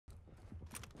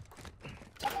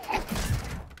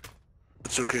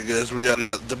It's okay, guys. We got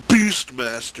the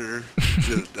Beastmaster. He's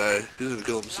gonna die. He's gonna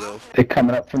kill himself. They're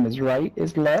coming up from his right,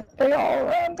 his left. They all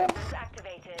around him.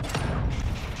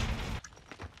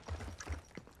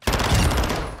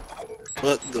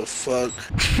 What the fuck?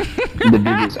 The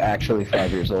dude is actually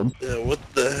 5 years old. Yeah, what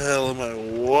the hell am I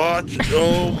watching?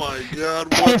 Oh my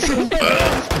god, what the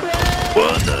fuck?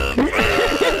 What the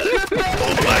fuck?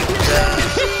 Oh my god!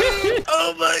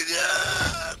 Oh my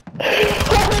god!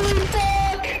 Holy fuck!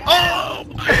 Oh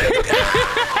my god!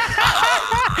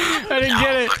 I didn't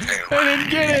get it! I didn't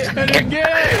get it! I didn't get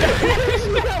it!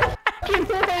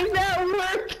 That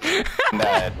worked!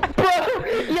 Bad. Bro,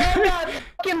 you're not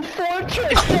fucking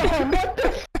fortress! What the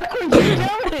fuck are you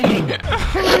doing?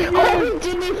 Oh, you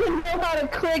didn't even know how to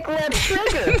click left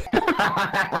trigger!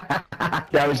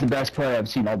 That was the best play I've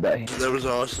seen all day. That was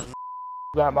awesome.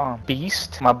 Got my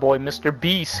Beast, my boy Mr.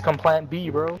 Beast, come plant B,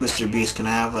 bro. Mr. Beast, can I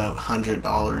have $100?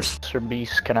 Mr.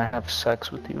 Beast, can I have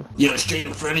sex with you? Yo, straight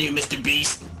in front of you, Mr.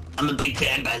 Beast. I'm a big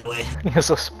fan, by the way. He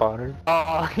has a spotter.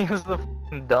 Oh, he has the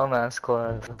dumbass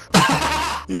class.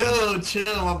 Yo,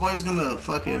 chill, my boy's gonna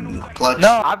fucking clutch.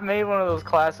 No, I've made one of those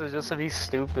classes just to be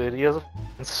stupid. He has a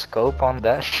scope on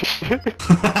that shit.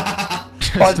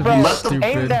 Just to be Bro, stupid.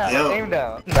 aim down, Yo. aim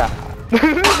down. Nah.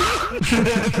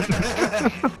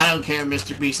 I don't care,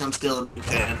 Mr. Beast, I'm still a big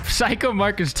fan. Psycho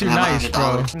Mark is too Can I have nice,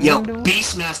 bro. $100? Yo,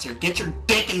 Beastmaster, get your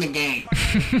dick in the game.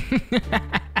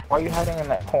 Why are you hiding in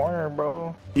that corner,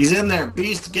 bro? He's in there,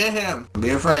 Beast, get him. Don't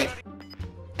be afraid.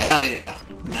 Hell yeah.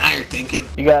 Now you're thinking.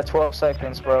 You got 12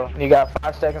 seconds, bro. You got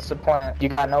 5 seconds to plant. You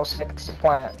got no seconds to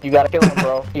plant. You gotta kill him,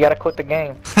 bro. You gotta quit the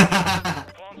game.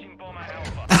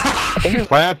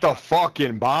 Plant the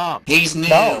fucking bomb. He's new.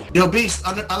 No. Yo, Beast,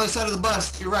 on the other side of the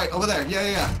bus. You're right, over there.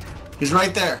 Yeah. He's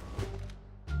right there.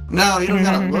 No, you don't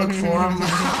gotta look for him.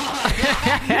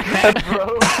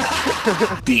 Bro.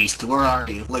 Beast, where are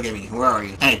you? Look at me. Where are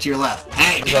you? Hey, to your left.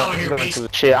 Hey, get over here,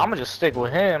 Beast. Shit, I'ma just stick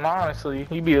with him, honestly.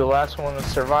 He'd be the last one to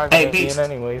survive Hey, that game Beast.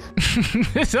 anyways.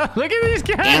 So, look at these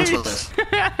Dance with guys!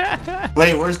 us.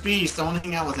 Wait, where's Beast? I wanna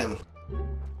hang out with him.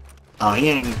 Oh, he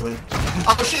ain't even.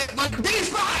 Oh shit, look,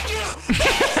 Beast behind you!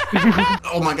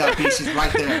 Oh my god, Beast, he's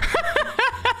right there.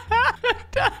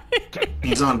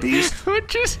 He's on Beast. What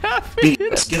just happened?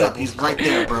 Beast, get up, he's right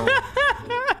there, bro.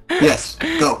 Yes,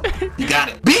 go. You got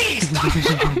it. Beast!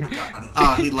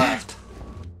 Oh, he left.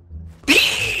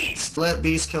 Beast! Let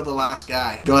Beast kill the last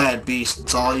guy. Go ahead, Beast,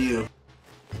 it's all you.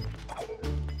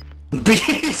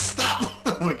 Beast, stop!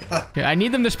 Oh my god. Okay, I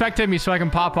need them to spectate me so I can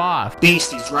pop off.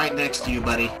 Beast, he's right next to you,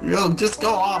 buddy. Yo, just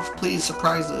go off, please,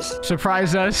 surprise us.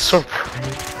 Surprise us. Woo! There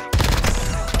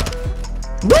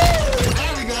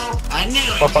we go! I knew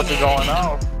it! Motherfucker's going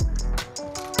off.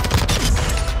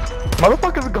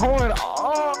 Motherfucker's going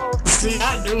off. See,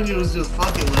 I knew he was just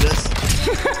fucking with us.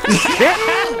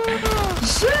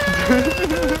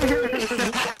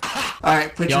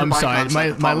 Alright, put Yo, your I'm mic sorry. on so I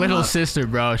can My follow little up. sister,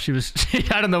 bro. She was.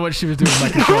 I don't know what she was doing with my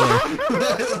controller.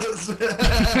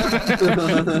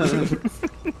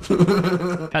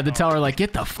 Had to tell her like,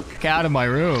 get the fuck out of my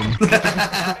room.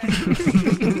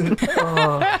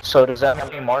 So does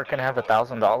that mean Mark can have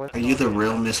 $1,000? Are you the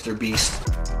real Mr. Beast?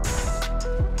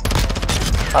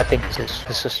 I think his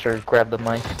sister grabbed the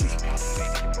mic.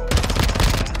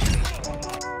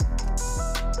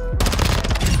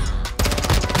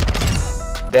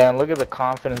 Damn, look at the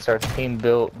confidence our team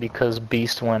built because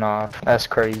Beast went off. That's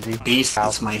crazy. Beast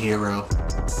is my hero.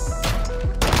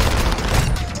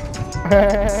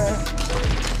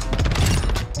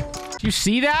 Did you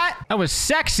see that? That was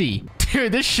sexy.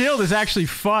 Dude, this shield is actually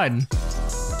fun.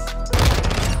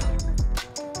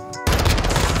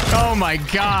 Oh my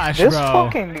gosh, This bro.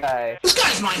 fucking guy. This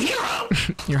guy's my hero!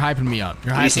 You're hyping me up.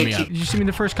 You're hyping me up. Did you see me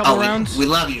the first couple rounds? We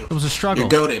love you. It was a struggle.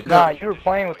 You're goated. Nah, you were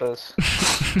playing with us.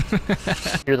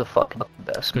 You're the fucking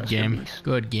best. Good Mr. game. Beast.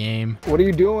 Good game. What are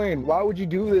you doing? Why would you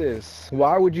do this?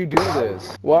 Why would you do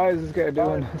this? Why is this guy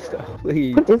doing this stuff?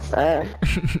 Please. What is that?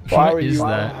 Why What are is you?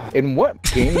 that? In what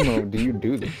game mode do you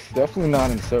do this? Definitely not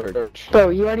in search. Bro,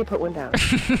 you already put one down.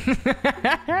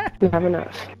 You have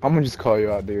enough. I'm gonna just call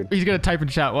you out, dude. He's gonna type in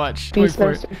chat. Watch. Wait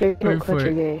for it. Beastmaster, Wait don't for clutch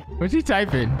your it. gay. What's he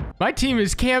typing? My team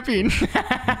is camping.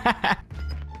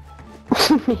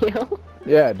 Yo?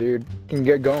 Yeah, dude. You can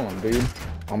get going, dude.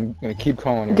 I'm gonna keep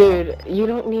calling you. Dude, you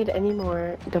don't need any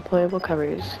more deployable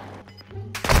covers.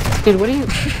 Dude, what are you...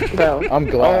 Bro. I'm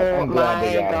glad. Oh I'm glad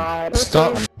they my got him. god.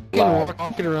 Stop Glad.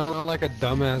 walking around like a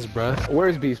dumbass, bruh.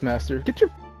 Where's Beastmaster? Get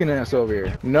your ass over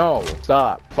here. No,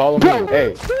 stop. Follow me.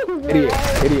 Hey,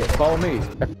 idiot, follow me.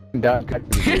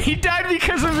 He died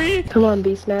because of me. Come on,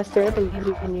 Beastmaster, I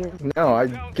believe in you. No, I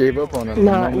gave up on him.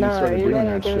 No, And then he started you're doing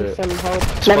gonna that give shit. some hope.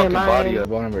 His Never fucking body mind. of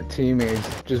one of our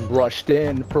teammates just rushed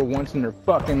in for once in their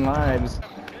fucking lives.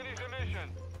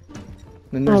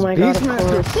 Then Oh there's my God, of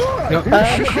Beastmaster. course. No,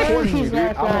 I'm reporting you, He's dude.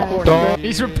 not I'm bad. reporting you.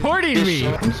 He's reporting me.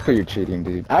 I'm just cause you're cheating,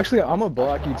 dude. Actually, I'm gonna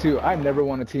block you too. I never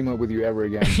want to team up with you ever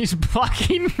again. He's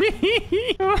blocking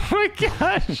me. Oh my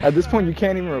gosh. At this point, you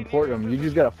can't even report him. You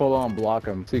just gotta full on block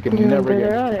him, so you can Yeah, never get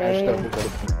but matched up with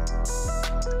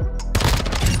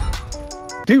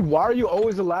him. Dude, why are you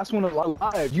always the last one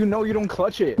alive? You know you don't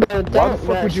clutch it. Bro, Why the don't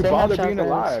fuck would you rush. They have bother being shotguns.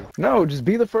 alive? No, just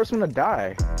be the first one to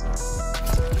die.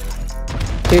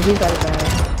 Dude, you gotta die.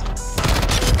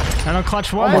 I don't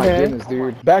clutch Oh what? my Okay. goodness,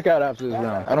 dude. Back out after this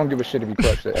round. I don't give a shit if you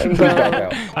clutch it. Please back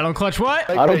out. I don't clutch what?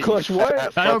 I don't clutch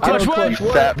what? I don't clutch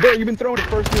what? Bro, you've been throwing the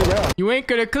first two rounds. You ain't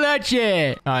gonna clutch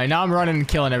it. Alright, now I'm running and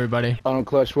killing everybody. I don't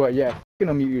clutch what? Yeah, f***ing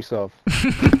unmute yourself. Bro,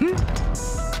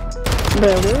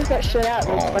 where's that shit at?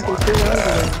 There's fucking 2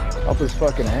 rounds ago. Up his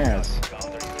fucking ass.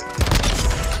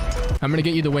 I'm gonna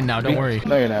get you the win now, don't worry.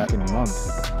 No, you're not. In a month.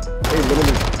 Hey,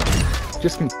 literally.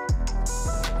 Just camping.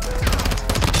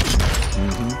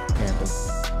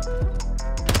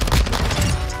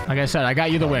 Like I said, I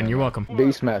got you the win. You're welcome.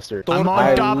 Beastmaster. I'm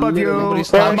on top of you. I'm on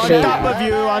top of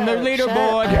you on the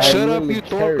leaderboard. Shut up, literally you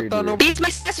carried you.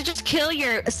 Beastmaster, just kill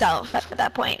yourself at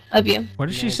that point of you. What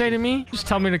did she say to me? Just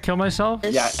tell me to kill myself?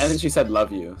 Yeah, and then she said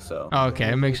love you, so. Oh,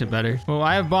 okay, it makes it better. Well,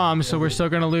 I have bombs, so we're still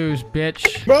gonna lose,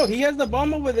 bitch. Bro, he has the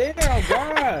bomb over there. Oh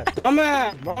god.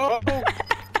 Dumbass, bro.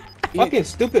 Fucking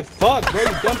stupid fuck, bro. You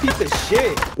dumb piece of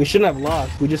shit. We shouldn't have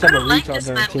lost. We just have a retard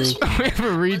on our team. We have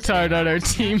a retard on our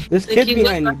team. This kid's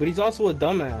behind me, but he's also a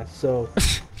dumbass, so.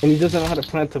 And he doesn't know how to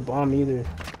plant a bomb either.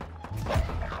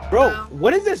 Bro,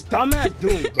 what is this dumbass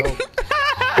doing, bro?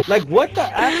 Like, what the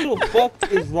actual fuck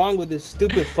is wrong with this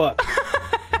stupid fuck?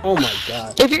 Oh my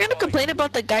god. If you're gonna complain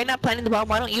about the guy not planting the bomb,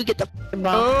 why don't you get the f***ing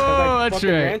bomb? Oh, I that's fucking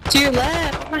right. ran- To your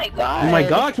left. Oh my god. Oh my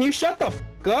god, can you shut the f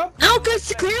up? No,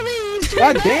 cause clearly he's to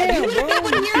God your damn, left. You would've bro, been with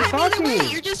what your you head either talking? way.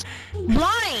 You're just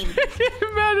blind.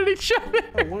 Mad at each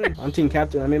other. I'm team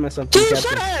captain. I made myself team Dude,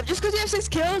 captain. shut up. Just cause you have 6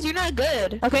 kills, you're not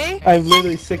good. Okay? I'm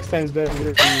literally 6 times better than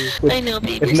you. With- I know,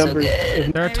 babe. if You're so numbers-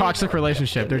 good. They're a toxic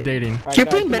relationship. They're dating. Alright, You're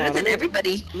guys, playing come better on, than I'm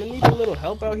everybody. gonna need a little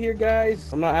help out here, guys.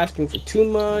 I'm not asking for too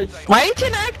much. Why you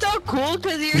can act all cool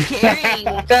cause you're carrying?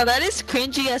 Bro, that is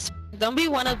cringy as f. Don't be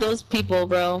one of those people,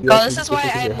 bro. Yeah, Bro, this is why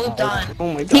I moved on.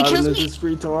 Oh my He god, kills this me. is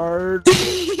retard.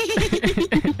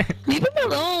 Leave him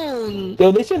alone.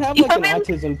 Yo, they should have You like an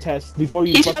probably- autism test before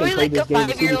you He's fucking probably play like this a game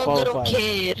to see you 5-year-old little qualify.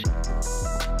 kid.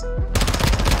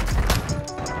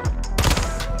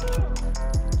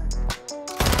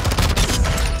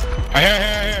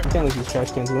 I can't let these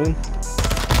trash cans win.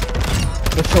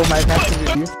 Let's show my passion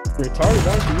with you. Retarded,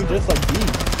 aren't you? You're just like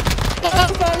these. Go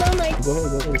ahead,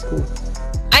 it's cool.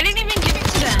 I didn't even give it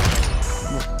to them.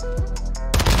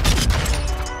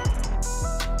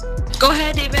 Go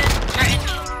ahead, David. You're in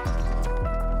me.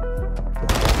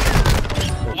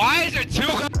 Why is there 2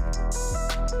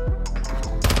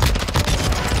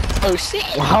 Oh shit.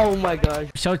 Oh my gosh.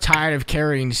 I'm so tired of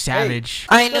carrying Savage.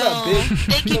 I Shut up, know. bitch.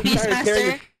 Thank you, I'm tired of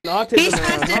carrying Beastmaster. autism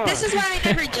around, Beastmaster, huh? this is why I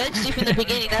never judged you from the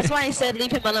beginning. That's why I said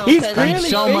leave him alone. He's 'cause clearly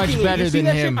so much faking it. better You see than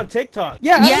that him. Shit on TikTok.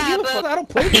 Yeah, I Yeah, don't give a but fuck. I don't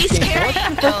play this he's game.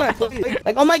 carrying, Bro. though.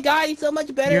 Like, oh my god, he's so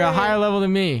much better. You're a higher level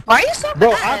than me. Why are you so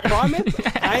Bro, I bad? promise,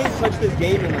 I ain't touched this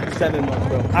game in like 7 months,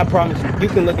 bro. I promise you. You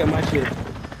can look at my shit.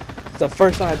 It's the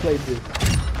first time I played this.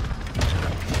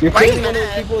 You're Why you clearly one of those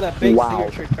mad? people that thinks Wow.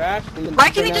 you're trash. And then Why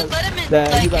can't you turn just out let him in,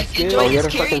 that you got like, skill. enjoy his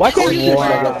carry? Why can't you just Wow.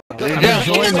 shut up? I'm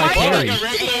enjoying my carry.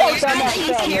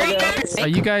 carry? Are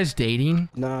you guys dating?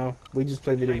 No, we just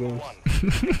play video games.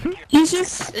 He's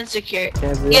just insecure.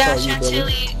 Kansas, Yeah, that's all you, brother.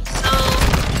 Chantilly. So,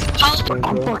 how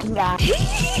I'm fucking guy.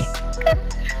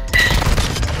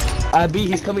 B,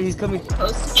 he's coming.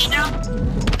 close to me now?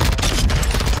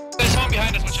 There's someone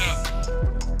behind us, watch out.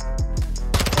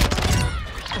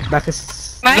 Back is.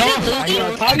 Why did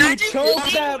How do you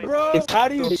choke that, bro? How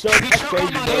do you choke that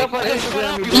crazy, bro?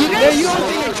 You Yeah, guys you don't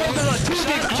think you're choking on 2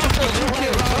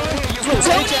 kills,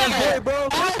 bro?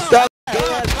 Stop.